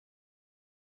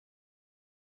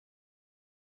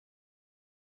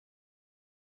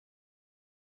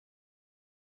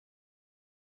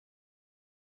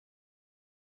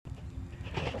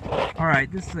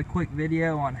Alright, this is a quick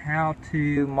video on how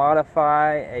to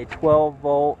modify a 12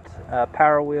 volt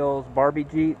Power Wheels Barbie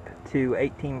Jeep to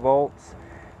 18 volts.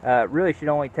 Really should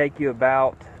only take you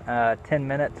about 10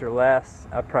 minutes or less.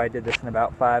 I probably did this in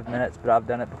about 5 minutes, but I've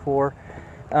done it before.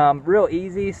 Real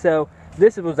easy. So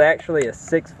this was actually a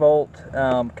 6 volt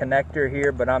connector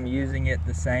here, but I'm using it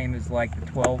the same as like the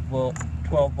 12 volt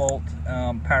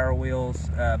Power Wheels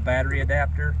battery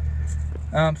adapter.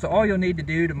 So all you'll need to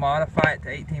do to modify it to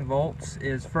 18 volts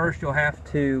is first you'll have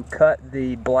to cut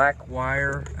the black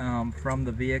wire from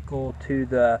the vehicle to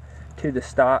the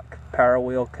stock Power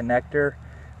Wheel connector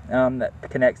that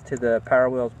connects to the Power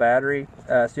Wheels battery.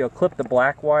 So you'll clip the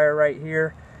black wire right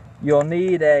here. You'll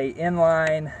need a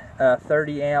inline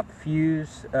 30 amp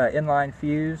fuse, inline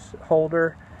fuse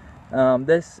holder.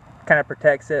 This kind of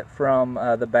protects it from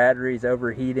the batteries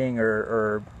overheating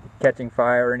or catching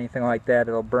fire or anything like that.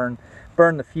 It'll burn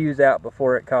the fuse out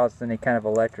before it causes any kind of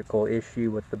electrical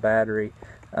issue with the battery.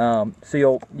 So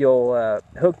you'll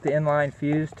hook the inline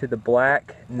fuse to the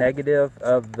black negative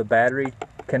of the battery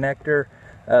connector,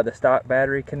 the stock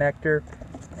battery connector,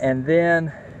 and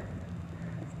then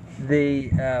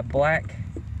the black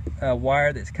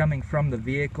wire that's coming from the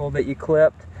vehicle that you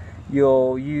clipped,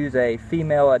 you'll use a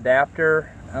female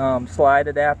adapter, slide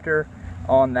adapter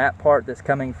on that part that's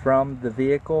coming from the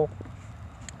vehicle.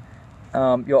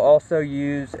 You'll also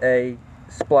use a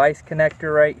splice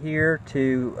connector right here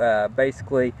to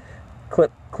basically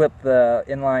clip the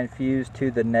inline fuse to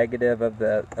the negative of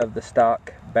the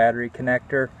stock battery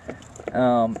connector.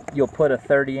 You'll put a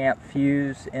 30 amp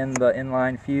fuse in the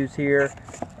inline fuse here,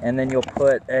 and then you'll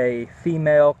put a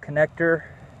female connector.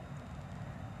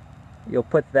 You'll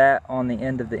put that on the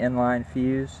end of the inline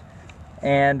fuse,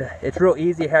 and it's real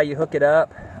easy how you hook it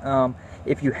up.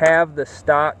 If you have the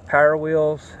stock Power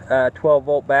Wheels 12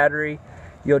 volt battery,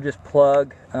 you'll just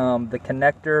plug the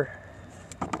connector.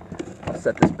 I'll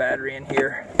set this battery in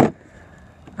here.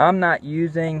 I'm not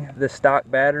using the stock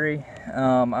battery.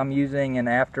 I'm using an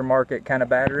aftermarket kind of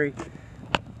battery.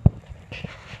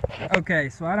 Okay,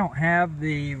 so I don't have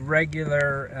the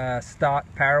regular stock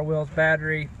Power Wheels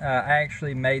battery. I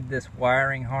actually made this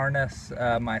wiring harness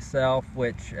myself,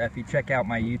 which if you check out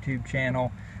my YouTube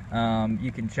channel,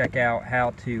 you can check out how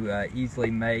to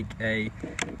easily make a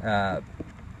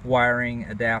wiring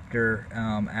adapter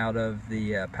out of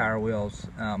the Power Wheels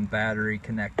battery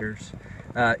connectors.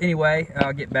 Anyway,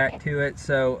 I'll get back to it.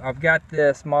 So I've got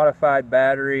this modified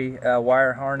battery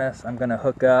wire harness I'm going to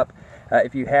hook up.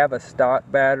 If you have a stock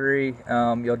battery,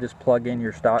 you'll just plug in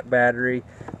your stock battery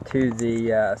to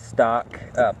the stock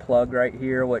plug right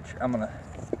here, which I'm going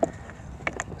to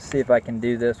see if I can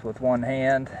do this with one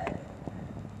hand.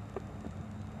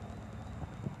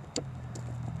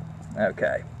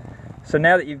 Okay, so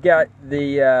now that you've got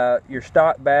the your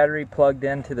stock battery plugged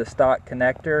into the stock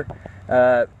connector,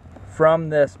 from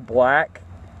this black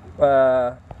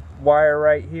wire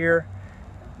right here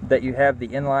that you have the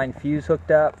inline fuse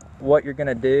hooked up, what you're going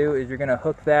to do is you're going to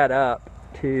hook that up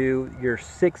to your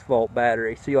 6 volt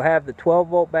battery. So you'll have the 12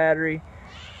 volt battery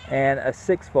and a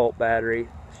 6 volt battery.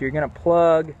 So you're going to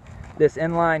plug this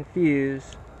inline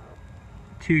fuse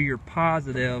to your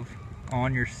positive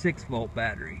on your 6 volt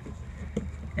battery.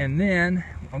 And then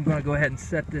I'm going to go ahead and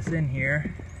set this in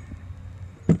here.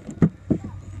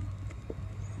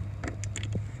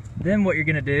 Then what you're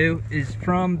going to do is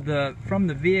from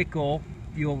the vehicle,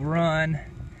 you'll run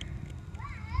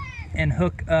and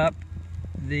hook up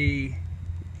the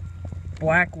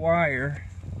black wire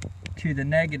to the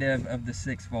negative of the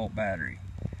 6 volt battery.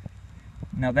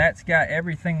 Now that's got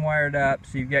everything wired up.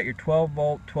 So you've got your 12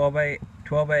 volt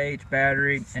 12Ah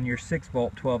battery and your 6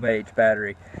 volt 12Ah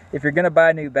battery. If you're going to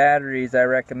buy new batteries, I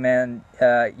recommend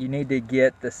you need to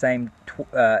get the same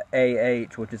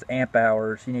AH, which is amp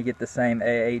hours. You need to get the same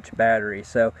AH battery.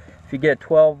 So if you get a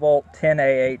 12 volt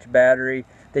 10Ah battery,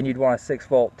 then you'd want a 6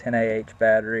 volt 10Ah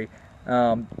battery.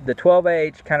 The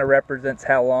 12Ah kind of represents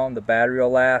how long the battery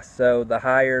will last. So the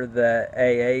higher the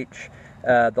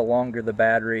AH, the longer the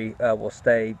battery will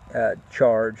stay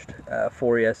charged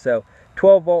for you. So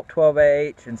 12 volt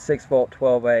 12Ah and 6 volt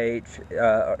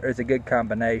 12Ah is a good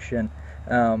combination,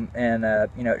 and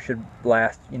you know, it should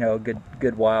last, you know, a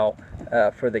good while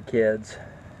for the kids.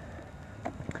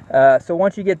 So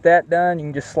once you get that done, you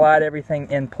can just slide everything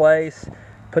in place,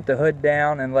 put the hood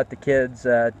down, and let the kids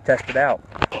test it out.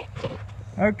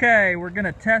 Okay, we're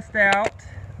gonna test out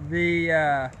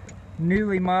the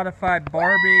newly modified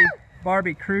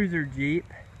Barbie Cruiser Jeep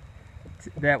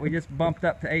that we just bumped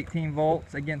up to 18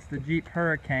 volts against the Jeep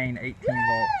Hurricane 18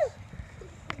 volts.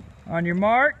 On your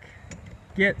mark,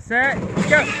 get set,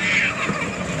 go!